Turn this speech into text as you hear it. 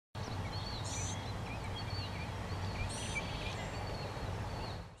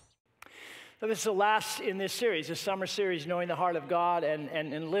So this is the last in this series, this summer series, Knowing the Heart of God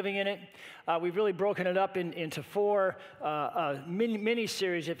and Living in It. We've really broken it up into four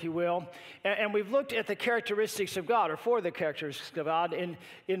mini-series, if you will. And we've looked at the characteristics of God, or four of the characteristics of God, in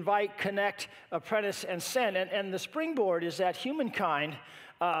invite, connect, apprentice, and send. And the springboard is that humankind,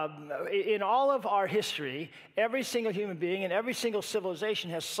 in all of our history, every single human being and every single civilization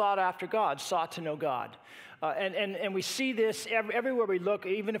has sought after God, sought to know God. And we see this everywhere we look.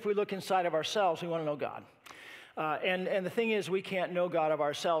 Even if we look inside of ourselves, we want to know God. And the thing is, we can't know God of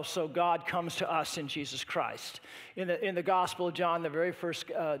ourselves, so God comes to us in Jesus Christ. In the Gospel of John, the very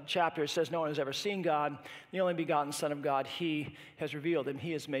first chapter, it says, no one has ever seen God. The only begotten Son of God, he has revealed him.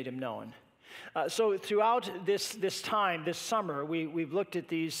 He has made him known. So throughout this time, this summer, we've looked at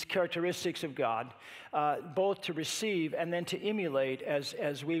these characteristics of God, both to receive and then to emulate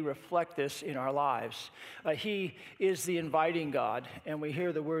as we reflect this in our lives. He is the inviting God, and we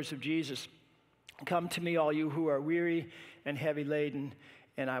hear the words of Jesus, "Come to me, all you who are weary and heavy laden,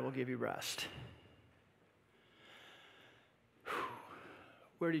 and I will give you rest."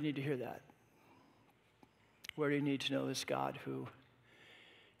 Where do you need to hear that? Where do you need to know this God who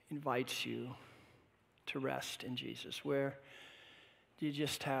invites you to rest in Jesus? Where do you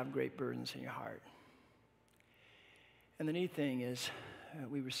just have great burdens in your heart? And the neat thing is,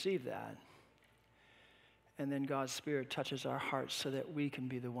 we receive that, and then God's Spirit touches our hearts so that we can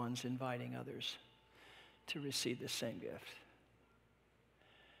be the ones inviting others to receive the same gift.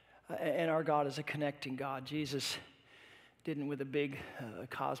 And our God is a connecting God. Jesus didn't, with a big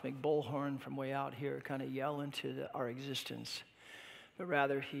cosmic bullhorn from way out here, kind of yell into our existence. But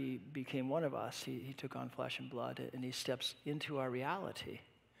rather, he became one of us. He took on flesh and blood, and he steps into our reality.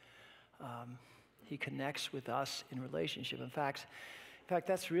 He connects with us in relationship. In fact,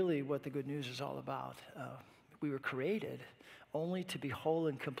 that's really what the good news is all about. We were created only to be whole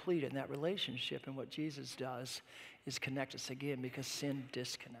and complete in that relationship, and what Jesus does is connect us again, because sin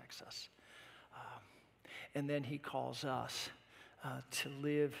disconnects us. And then he calls us to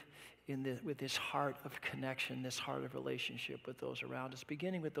live with this heart of connection, this heart of relationship with those around us,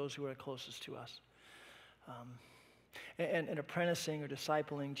 beginning with those who are closest to us. And apprenticing or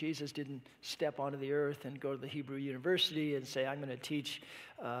discipling, Jesus didn't step onto the earth and go to the Hebrew University and say, I'm going to teach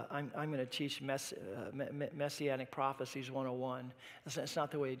Messianic Prophecies 101. That's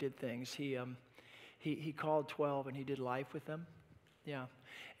not the way he did things. He called 12 and he did life with them. Yeah.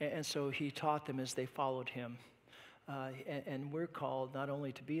 And so he taught them as they followed him. And we're called not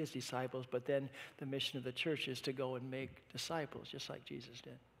only to be his disciples, but then the mission of the church is to go and make disciples, just like Jesus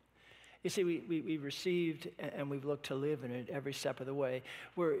did. You see, we received and we've looked to live in it every step of the way.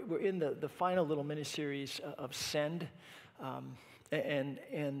 We're in the final little mini-series of Send.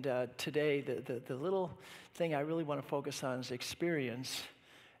 And today, the little thing I really want to focus on is experience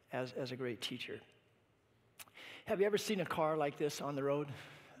as a great teacher. Have you ever seen a car like this on the road?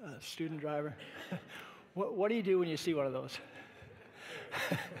 A student driver? What do you do when you see one of those?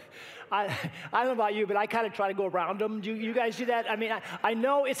 I don't know about you, but I kind of try to go around them. Do you guys do that? I mean, I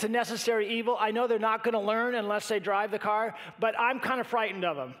know it's a necessary evil. I know they're not going to learn unless they drive the car, but I'm kind of frightened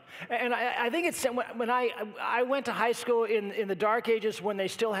of them. And I think it's when I went to high school in the dark ages when they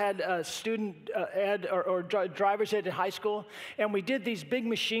still had student ed or driver's ed in high school, and we did these big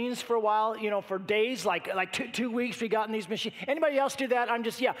machines for a while, for days, like 2 weeks we got in these machines. Anybody else do that?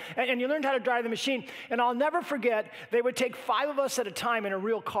 And you learned how to drive the machine. And I'll never forget, they would take 5 of us at a time in a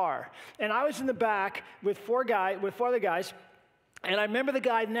real car. And I was in the back with 4 other guys, and I remember the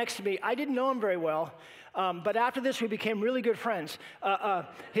guy next to me. I didn't know him very well, but after this, we became really good friends.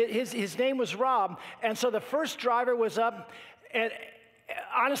 His name was Rob, and so the first driver was up, and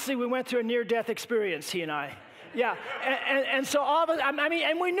honestly, we went through a near-death experience, he and I. Yeah, and so all of us,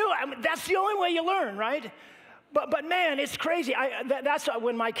 and we knew, that's the only way you learn, right? But man, it's crazy. That's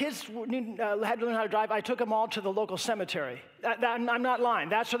when my kids had to learn how to drive. I took them all to the local cemetery. I'm not lying.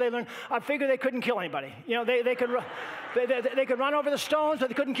 That's where they learned. I figured they couldn't kill anybody. They could run over the stones, but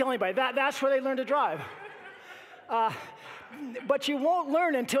they couldn't kill anybody. That's where they learned to drive. But you won't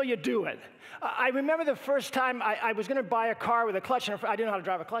learn until you do it. I remember the first time I was going to buy a car with a clutch, and I didn't know how to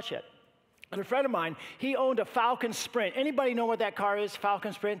drive a clutch yet. And a friend of mine, he owned a Falcon Sprint. Anybody know what that car is,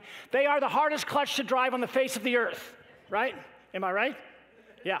 Falcon Sprint? They are the hardest clutch to drive on the face of the earth, right? Am I right?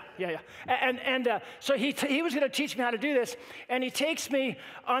 Yeah. And so he was going to teach me how to do this, and he takes me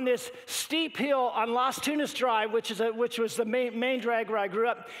on this steep hill on Las Tunas Drive, which was the main drag where I grew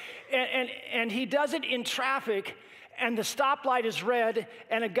up, and he does it in traffic, and the stoplight is red,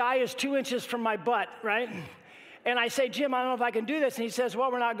 and a guy is 2 inches from my butt, right? And I say, Jim, I don't know if I can do this. And he says,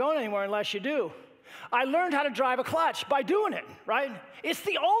 well, we're not going anywhere unless you do. I learned how to drive a clutch by doing it, right? It's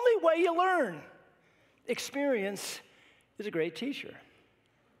the only way you learn. Experience is a great teacher.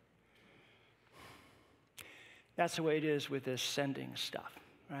 That's the way it is with this sending stuff,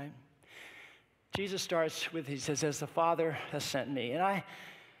 right? Jesus starts with, he says, as the Father has sent me. And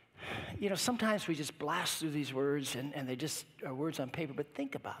sometimes we just blast through these words and they just are words on paper, but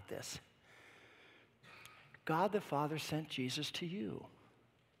think about this. God the Father sent Jesus to you.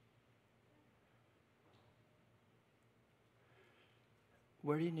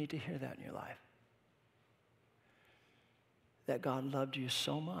 Where do you need to hear that in your life? That God loved you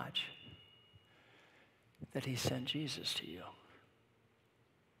so much that he sent Jesus to you.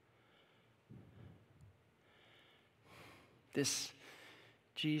 This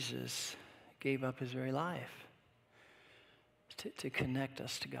Jesus gave up his very life to connect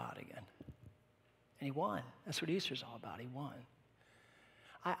us to God again. And he won. That's what Easter's all about. He won.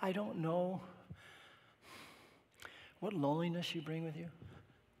 I don't know what loneliness you bring with you.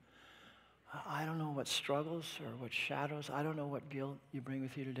 I don't know what struggles or what shadows. I don't know what guilt you bring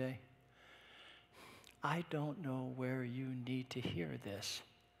with you today. I don't know where you need to hear this.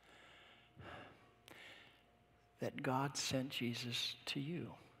 That God sent Jesus to you.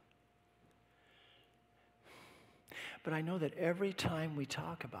 But I know that every time we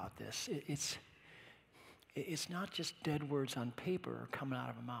talk about this, it's not just dead words on paper coming out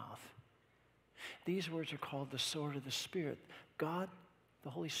of a mouth. These words are called the sword of the Spirit. God, the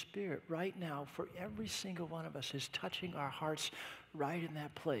Holy Spirit, right now, for every single one of us, is touching our hearts right in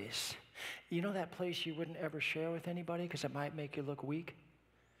that place. You know that place you wouldn't ever share with anybody because it might make you look weak?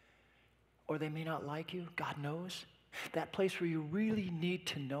 Or they may not like you, God knows. That place where you really need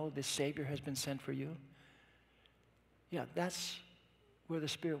to know the Savior has been sent for you. Yeah, that's where the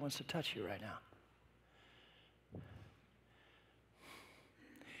Spirit wants to touch you right now.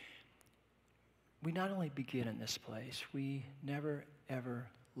 We not only begin in this place, we never, ever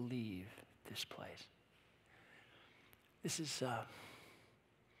leave this place. This is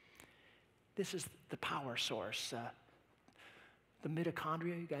the power source. The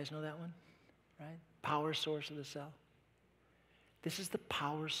mitochondria, you guys know that one? Right? Power source of the cell. This is the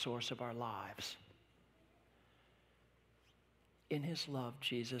power source of our lives. In his love,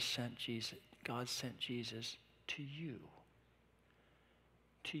 God sent Jesus to you.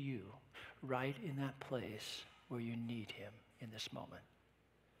 To you, right in that place where you need him in this moment.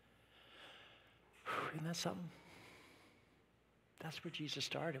 Isn't that something? That's where Jesus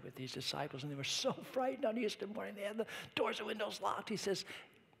started with these disciples, and they were so frightened on Easter morning. They had the doors and windows locked. He says,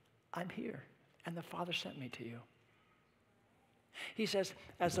 I'm here, and the Father sent me to you. He says,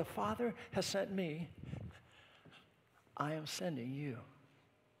 as the Father has sent me, I am sending you.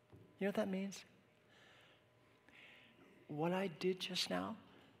 You know what that means? What I did just now,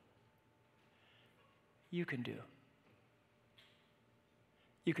 you can do.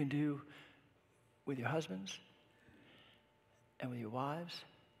 You can do with your husbands and with your wives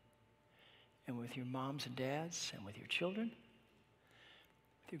and with your moms and dads and with your children,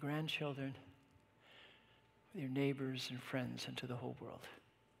 with your grandchildren, with your neighbors and friends and to the whole world.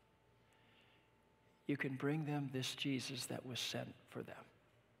 You can bring them this Jesus that was sent for them.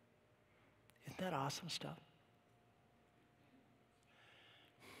 Isn't that awesome stuff?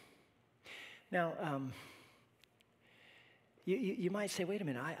 Now, you might say, wait a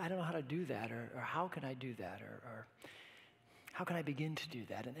minute, I don't know how to do that, or how can I do that, or how can I begin to do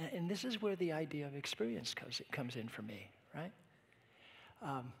that? And this is where the idea of experience comes in for me, right?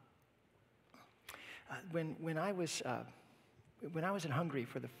 When I was in Hungary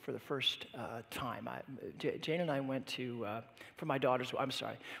for the first time, Jane and I went to for my daughter's. I'm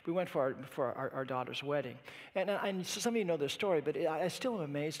sorry, we went for our daughter's wedding, and some of you know this story, but I still am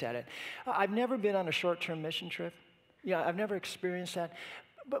amazed at it. I've never been on a short-term mission trip. Yeah, I've never experienced that,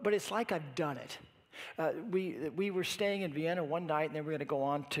 but it's like I've done it. We were staying in Vienna one night, and then we're going to go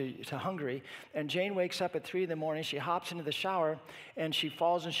on to Hungary. And Jane wakes up at 3 a.m. She hops into the shower, and she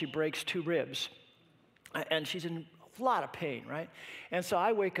falls and she breaks 2 ribs, and she's in a lot of pain, right? And so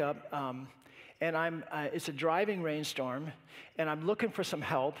I wake up, and it's a driving rainstorm, and I'm looking for some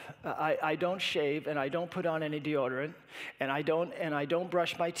help. I don't shave, and I don't put on any deodorant, and I don't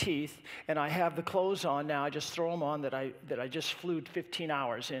brush my teeth, and I have the clothes on now. I just throw them on that I just flew 15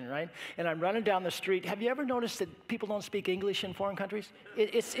 hours in, right? And I'm running down the street. Have you ever noticed that people don't speak English in foreign countries?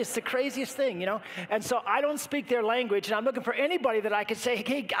 It's the craziest thing, you know? And so I don't speak their language, and I'm looking for anybody that I could say,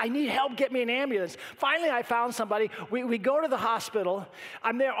 hey, I need help, get me an ambulance. Finally, I found somebody. We go to the hospital.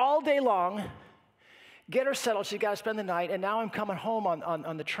 I'm there all day long. Get her settled. She's got to spend the night. And now I'm coming home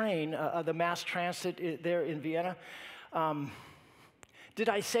on the train, the mass transit there in Vienna. did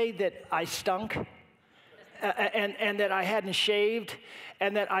I say that I stunk? And that I hadn't shaved,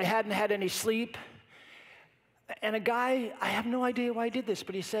 and that I hadn't had any sleep? And a guy, I have no idea why he did this,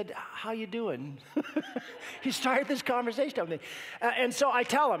 but he said, how you doing? He started this conversation with me. And so I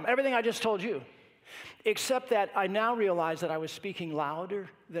tell him everything I just told you, except that I now realize that I was speaking louder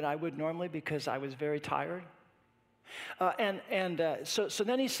than I would normally because I was very tired. So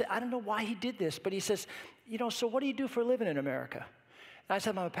then he said, I don't know why he did this, but he says, so what do you do for a living in America? And I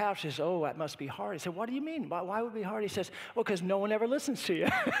said, I'm a pastor. He says, oh, that must be hard. He said, what do you mean? Why would it be hard? He says, well, because no one ever listens to you.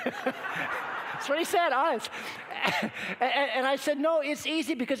 That's what he said, honest. And I said, no, it's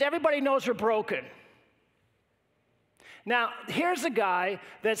easy because everybody knows we're broken. Now, here's a guy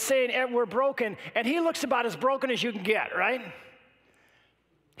that's saying we're broken, and he looks about as broken as you can get, right?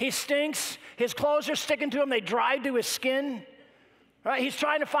 He stinks. His clothes are sticking to him. They dry to his skin. Right? He's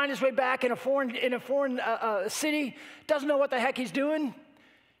trying to find his way back in a foreign city. Doesn't know what the heck he's doing.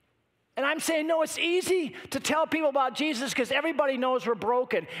 And I'm saying, no, it's easy to tell people about Jesus because everybody knows we're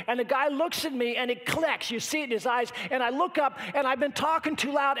broken. And the guy looks at me and it clicks. You see it in his eyes. And I look up and I've been talking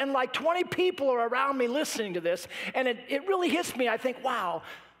too loud and like 20 people are around me listening to this. And it really hits me. I think, wow,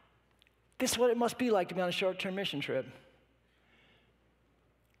 this is what it must be like to be on a short-term mission trip.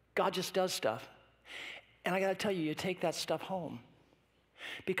 God just does stuff. And I got to tell you, you take that stuff home.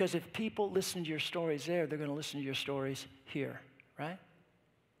 Because if people listen to your stories there, they're going to listen to your stories here, right?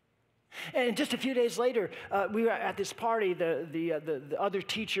 And just a few days later, we were at this party. The other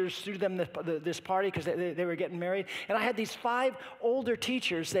teachers threw them this party because they were getting married. And I had these 5 older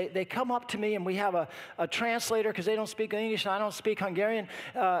teachers. They come up to me, and we have a translator because they don't speak English and I don't speak Hungarian.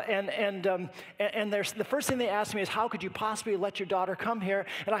 And the first thing they asked me is, how could you possibly let your daughter come here?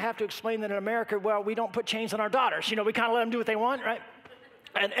 And I have to explain that in America, well, we don't put chains on our daughters. We kind of let them do what they want, right?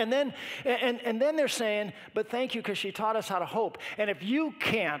 And then they're saying, but thank you because she taught us how to hope. And if you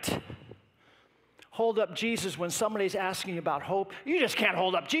can't hold up Jesus when somebody's asking about hope, you just can't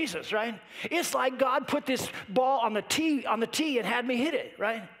hold up Jesus, right? It's like God put this ball on the tee and had me hit it,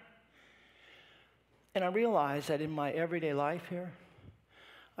 right? And I realized that in my everyday life here,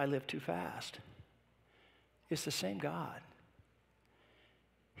 I live too fast. It's the same God.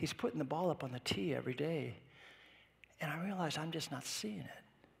 He's putting the ball up on the tee every day. And I realize I'm just not seeing it.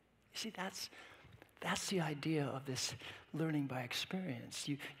 You see, that's the idea of this learning by experience.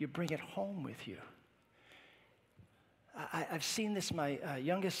 You bring it home with you. I've seen this. My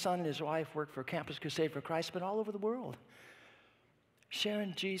youngest son and his wife work for Campus Crusade for Christ, but all over the world,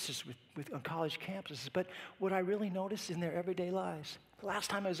 sharing Jesus on college campuses. But what I really noticed in their everyday lives, the last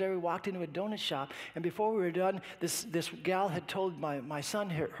time I was there, we walked into a donut shop, and before we were done, this gal had told my son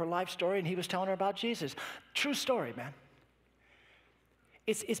her life story, and he was telling her about Jesus. True story, man.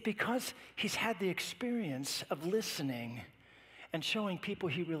 It's because he's had the experience of listening and showing people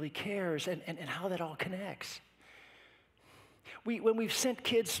he really cares and how that all connects. When we've sent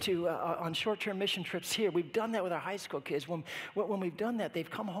kids to on short-term mission trips here, we've done that with our high school kids. When we've done that, they've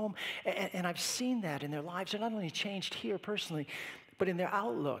come home, and I've seen that in their lives. They're not only changed here personally, but in their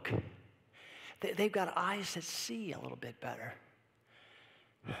outlook. They've got eyes that see a little bit better.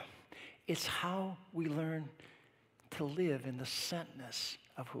 It's how we learn to live in the sentness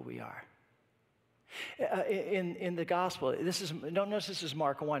of who we are. In the gospel, don't notice this is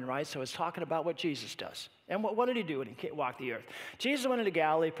Mark 1, right? So it's talking about what Jesus does. And what did he do when he walked the earth? Jesus went into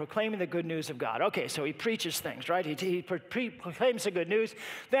Galilee proclaiming the good news of God. Okay, so he preaches things, right? He proclaims the good news.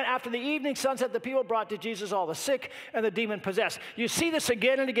 Then after the evening sunset, the people brought to Jesus all the sick and the demon-possessed. You see this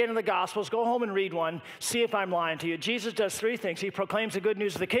again and again in the Gospels. Go home and read one. See if I'm lying to you. Jesus does 3 things. He proclaims the good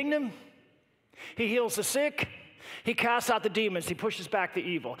news of the kingdom. He heals the sick. He casts out the demons. He pushes back the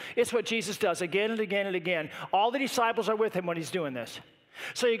evil. It's what Jesus does again and again and again. All the disciples are with him when he's doing this.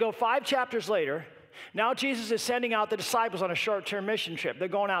 So you go 5 chapters later. Now Jesus is sending out the disciples on a short-term mission trip. They're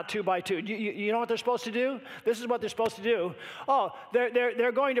going out 2 by 2. You know what they're supposed to do? This is what they're supposed to do. Oh,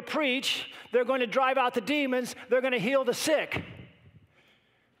 they're going to preach. They're going to drive out the demons. They're going to heal the sick.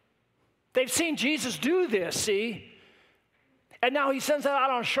 They've seen Jesus do this, see? And now he sends them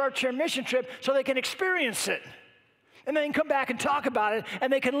out on a short-term mission trip so they can experience it. And they can come back and talk about it,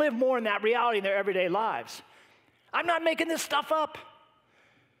 and they can live more in that reality in their everyday lives. I'm not making this stuff up.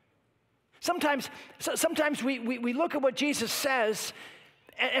 Sometimes we look at what Jesus says,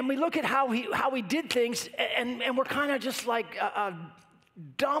 and we look at how he did things, and we're kind of just like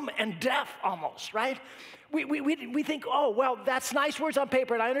dumb and deaf almost, right? We think, oh, well, that's nice words on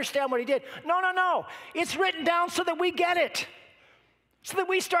paper, and I understand what he did. No. It's written down so that we get it, so that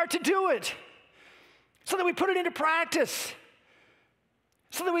we start to do it. So that we put it into practice.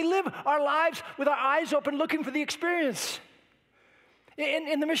 So that we live our lives with our eyes open looking for the experience.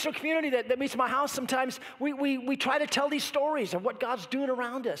 In the missional community that meets my house, sometimes we try to tell these stories of what God's doing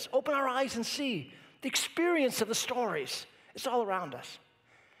around us. Open our eyes and see the experience of the stories. It's all around us.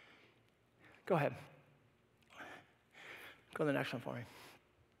 Go ahead. Go to the next one for me.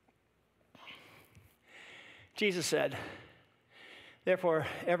 Jesus said, therefore,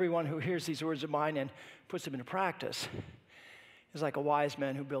 everyone who hears these words of mine and puts them into practice is like a wise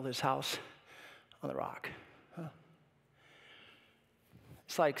man who built his house on the rock. Huh?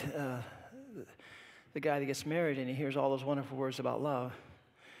 It's like the guy that gets married and he hears all those wonderful words about love,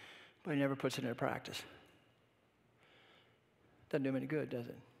 but he never puts it into practice. Doesn't do him any good, does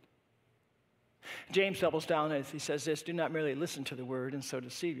it? James doubles down as he says this, do not merely listen to the word and so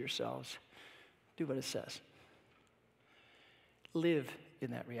deceive yourselves. Do what it says. Live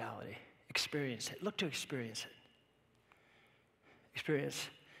in that reality. Experience it. Look to experience it. Experience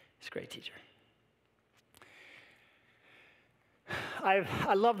is a great teacher.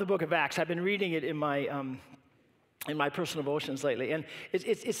 I love the book of Acts. I've been reading it in my personal devotions lately, and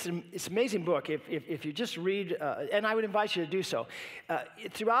it's an amazing book. If you just read, and I would invite you to do so.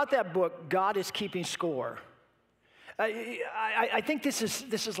 Throughout that book, God is keeping score. I think this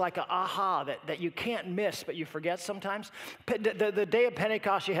is like an aha that you can't miss, but you forget sometimes. The day of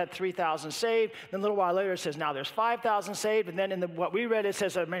Pentecost, you had 3,000 saved. Then a little while later, it says now there's 5,000 saved. And then in what we read, it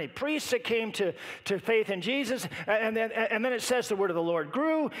says there are many priests that came to faith in Jesus. And then it says the word of the Lord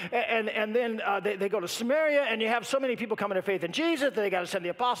grew. And then they go to Samaria, and you have so many people coming to faith in Jesus that they got to send the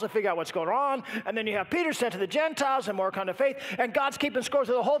apostles to figure out what's going on. And then you have Peter sent to the Gentiles, and more come to faith. And God's keeping score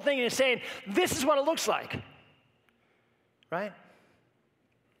through the whole thing, and he's saying, this is what it looks like. Right?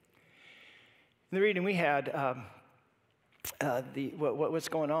 In the reading we had, what's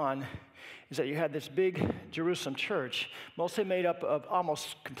going on is that you had this big Jerusalem church,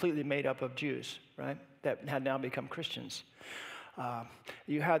 almost completely made up of Jews, right? That had now become Christians.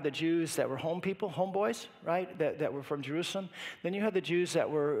 You had the Jews that were homeboys, right? That were from Jerusalem. Then you had the Jews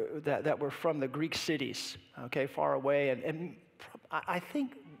that were from the Greek cities, okay, far away. And I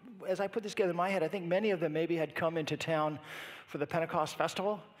think, as I put this together in my head, I think many of them maybe had come into town for the Pentecost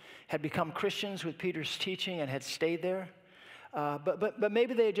festival, had become Christians with Peter's teaching and had stayed there. But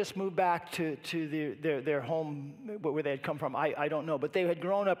maybe they had just moved back to their home where they had come from. I don't know. But they had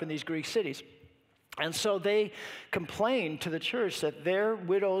grown up in these Greek cities. And so they complained to the church that their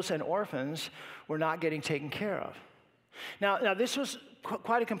widows and orphans were not getting taken care of. Now this was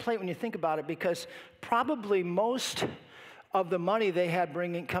quite a complaint when you think about it, because probably most of the money they had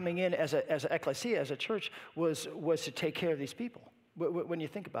coming in as an ecclesia, as a church, was to take care of these people, when you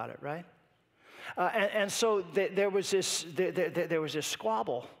think about it, right? And so there was this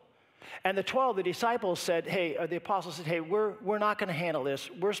squabble. And the 12, the disciples said, hey, the apostles said, hey, we're not going to handle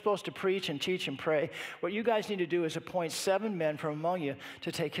this. We're supposed to preach and teach and pray. What you guys need to do is appoint 7 men from among you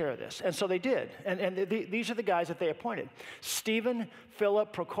to take care of this. And so they did. And these are the guys that they appointed: Stephen,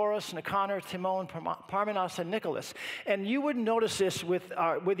 Philip, Prochorus, Nicanor, Timon, Parmenas, and Nicholas. And you wouldn't notice this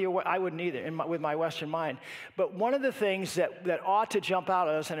I wouldn't either, with my Western mind. But one of the things that ought to jump out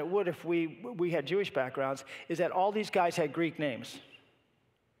at us, and it would if we had Jewish backgrounds, is that all these guys had Greek names.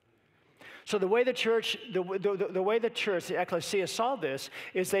 So the way the church, the ecclesia saw this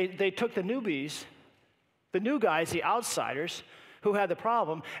is they took the newbies, the new guys, the outsiders who had the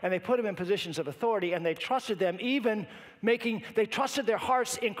problem, and they put them in positions of authority, and they trusted them, they trusted their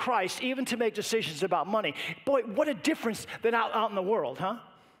hearts in Christ, even to make decisions about money. Boy, what a difference than out in the world, huh?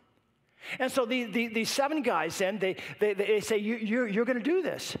 And so these 7 guys then, they say, you're going to do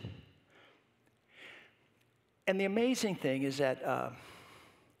this. And the amazing thing is that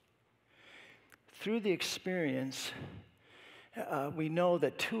through the experience, we know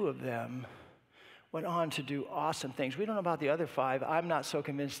that 2 of them went on to do awesome things. We don't know about the other 5. I'm not so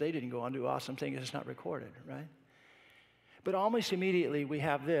convinced they didn't go on to do awesome things. It's not recorded, right? But almost immediately we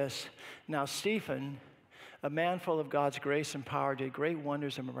have this. Now Stephen, a man full of God's grace and power, did great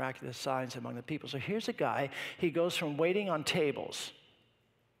wonders and miraculous signs among the people. So here's a guy, he goes from waiting on tables.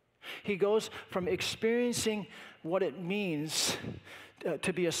 He goes from experiencing what it means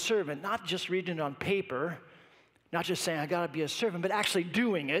to be a servant, not just reading it on paper, not just saying, I got to be a servant, but actually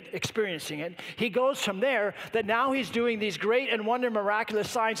doing it, experiencing it. He goes from there that now he's doing these great and wonder miraculous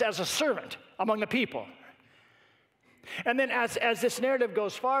signs as a servant among the people. And then as this narrative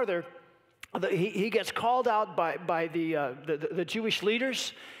goes farther, he gets called out by the Jewish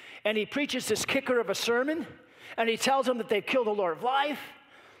leaders, and he preaches this kicker of a sermon, and he tells them that they've killed the Lord of life,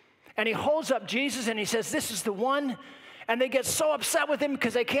 and he holds up Jesus, and he says, this is the one. And they get so upset with him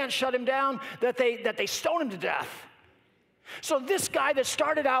because they can't shut him down that they stone him to death. So this guy that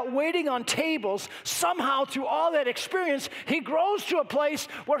started out waiting on tables, somehow through all that experience, he grows to a place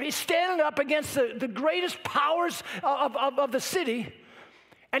where he's standing up against the greatest powers of the city,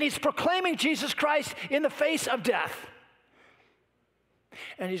 and he's proclaiming Jesus Christ in the face of death.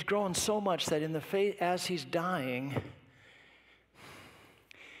 And he's growing so much that as he's dying,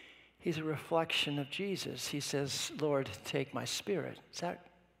 he's a reflection of Jesus. He says, Lord, take my spirit. Does that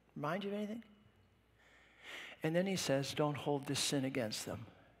remind you of anything? And then he says, don't hold this sin against them.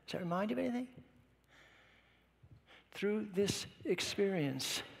 Does that remind you of anything? Through this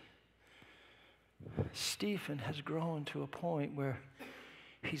experience, Stephen has grown to a point where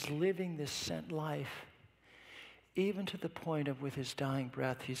he's living this sent life, even to the point of with his dying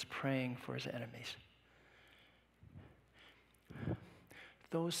breath, he's praying for his enemies.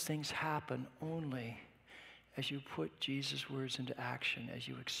 Those things happen only as you put Jesus' words into action, as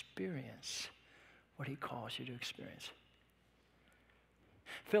you experience what he calls you to experience.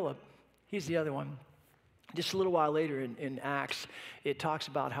 Philip, he's the other one. Just a little while later in Acts, it talks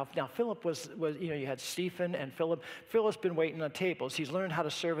about how, now Philip was you had Stephen and Philip. Philip's been waiting on tables. He's learned how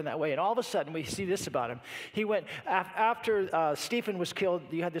to serve in that way. And all of a sudden, we see this about him. He went, after Stephen was killed,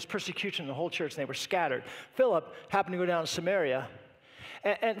 you had this persecution in the whole church, and they were scattered. Philip happened to go down to Samaria,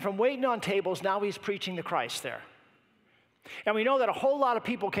 and from waiting on tables, now he's preaching the Christ there. And we know that a whole lot of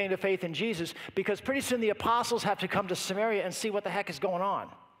people came to faith in Jesus because pretty soon the apostles have to come to Samaria and see what the heck is going on.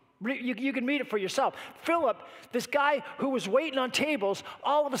 You can read it for yourself. Philip, this guy who was waiting on tables,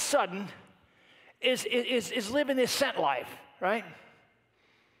 all of a sudden is living this sent life, right?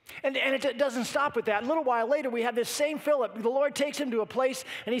 And it doesn't stop with that. A little while later, we have this same Philip. The Lord takes him to a place,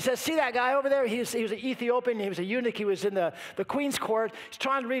 and he says, see that guy over there? He was an Ethiopian. He was a eunuch. He was in the queen's court. He's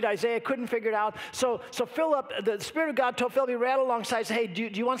trying to read Isaiah, couldn't figure it out. So Philip, the Spirit of God told Philip, he ran alongside and said, hey, do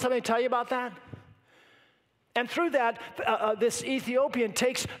you want somebody to tell you about that? And through that, this Ethiopian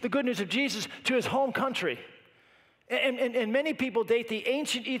takes the good news of Jesus to his home country. And many people date the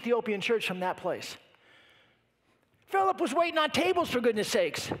ancient Ethiopian church from that place. Philip was waiting on tables, for goodness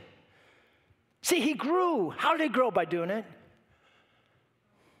sakes. See, he grew. How did he grow? By doing it.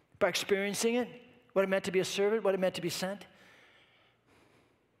 By experiencing it. What it meant to be a servant, what it meant to be sent.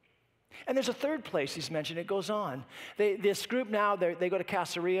 And there's a third place he's mentioned. It goes on. This group now, they go to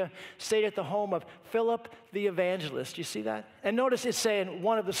Caesarea, stayed at the home of Philip the evangelist. You see that? And notice it's saying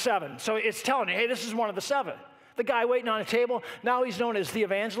one of the seven. So it's telling you, hey, this is one of the seven. The guy waiting on a table, now he's known as the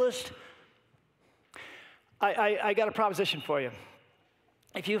evangelist. I got a proposition for you.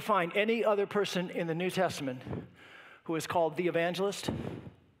 If you find any other person in the New Testament who is called the evangelist,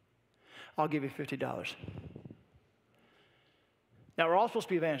 I'll give you $50. Now, we're all supposed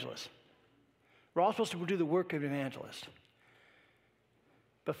to be evangelists. We're all supposed to do the work of an evangelist.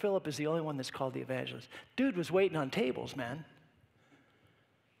 But Philip is the only one that's called the evangelist. Dude was waiting on tables, man.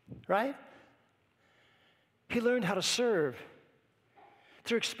 Right? He learned how to serve.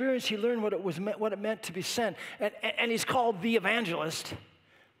 Through experience, he learned what it meant to be sent. And he's called the evangelist.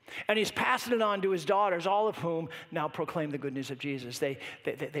 And he's passing it on to his daughters, all of whom now proclaim the good news of Jesus. They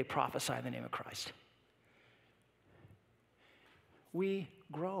prophesy in the name of Christ. We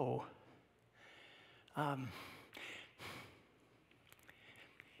grow.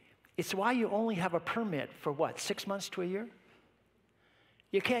 It's why you only have a permit for what, 6 months to a year?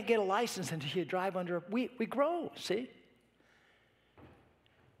 You can't get a license until you drive under we grow, see?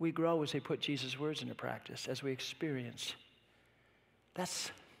 We grow as we put Jesus' words into practice, as we experience.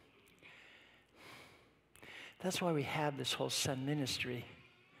 That's why we have this whole Son ministry,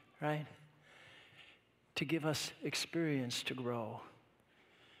 right? To give us experience to grow.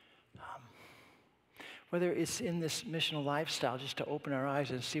 Whether it's in this missional lifestyle, just to open our eyes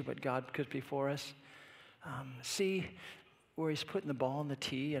and see what God puts before us, see where he's putting the ball in the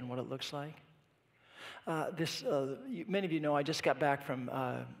tee and what it looks like. Many of you know I just got back from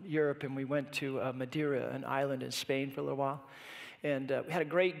Europe, and we went to Madeira, an island in Spain, for a little while. And we had a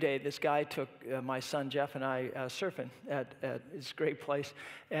great day. This guy took my son Jeff and I surfing at this great place.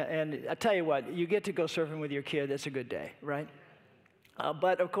 And I tell you what, you get to go surfing with your kid, it's a good day, right?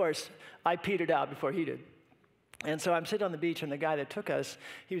 But of course, I petered out before he did. And so I'm sitting on the beach, and the guy that took us,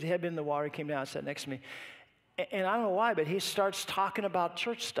 he had been in the water, he came down and sat next to me. And I don't know why, but he starts talking about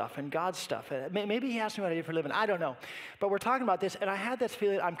church stuff and God stuff. Maybe he asked me what I did for a living. I don't know. But we're talking about this, and I had this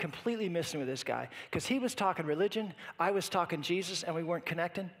feeling I'm completely missing with this guy. Because he was talking religion, I was talking Jesus, and we weren't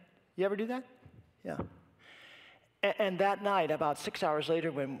connecting. You ever do that? Yeah. And that night, about 6 hours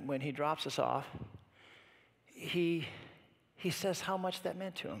later, when he drops us off, he says how much that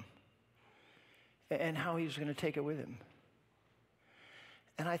meant to him. And how he was going to take it with him.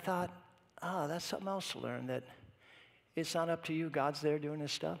 And I thought, that's something else to learn, that It's not up to you. God's there doing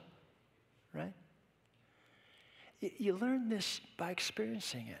his stuff, right? You learn this by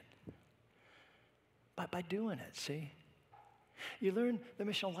experiencing it, by doing it, see? You learn the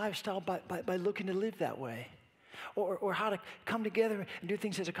missional lifestyle by looking to live that way, or how to come together and do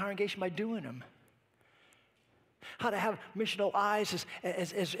things as a congregation by doing them. How to have missional eyes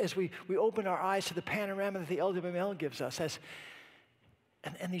as we open our eyes to the panorama that the LWML gives us.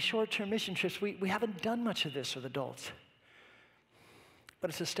 And these short-term mission trips, we haven't done much of this with adults. But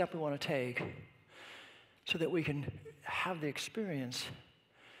it's a step we want to take so that we can have the experience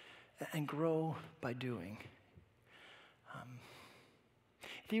and grow by doing.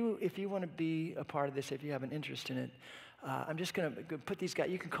 If you want to be a part of this, if you have an interest in it, I'm just going to put these guys.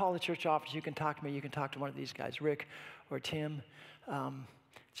 You can call the church office. You can talk to me. You can talk to one of these guys, Rick or Tim.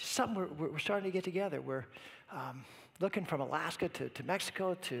 It's just something we're starting to get together. We're looking from Alaska to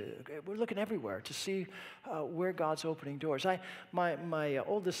Mexico we're looking everywhere to see where God's opening doors. My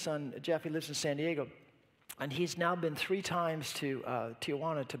oldest son, Jeff, he lives in San Diego, and he's now been 3 times to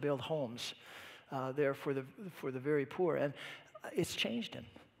Tijuana to build homes there for the very poor, and it's changed him.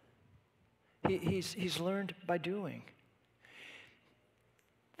 He's learned by doing.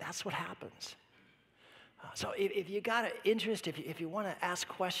 That's what happens. So if you got an interest, if you want to ask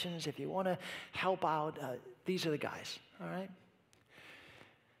questions, if you want to help out, these are the guys, all right?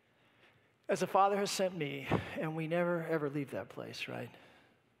 As the Father has sent me, and we never, ever leave that place, right?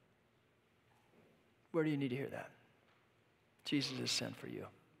 Where do you need to hear that? Jesus is sent for you.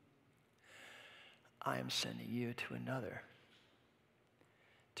 I am sending you to another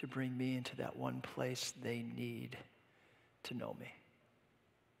to bring me into that one place they need to know me.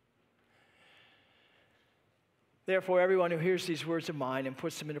 Therefore, everyone who hears these words of mine and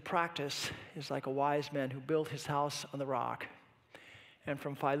puts them into practice is like a wise man who built his house on the rock. And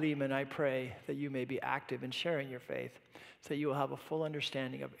from Philemon, I pray that you may be active in sharing your faith, so that you will have a full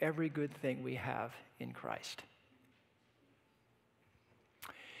understanding of every good thing we have in Christ.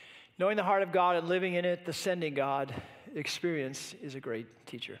 Knowing the heart of God and living in it, the sending God experience is a great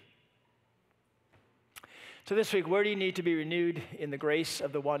teacher. So this week, where do you need to be renewed in the grace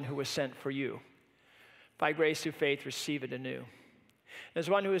of the one who was sent for you? By grace through faith, receive it anew. As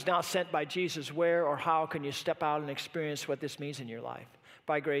one who is now sent by Jesus, where or how can you step out and experience what this means in your life?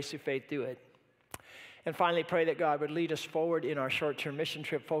 By grace through faith, do it. And finally, pray that God would lead us forward in our short-term mission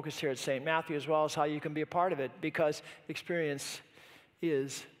trip focused here at St. Matthew, as well as how you can be a part of it, because experience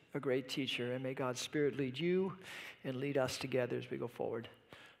is a great teacher. And may God's Spirit lead you and lead us together as we go forward.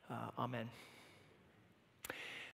 Amen.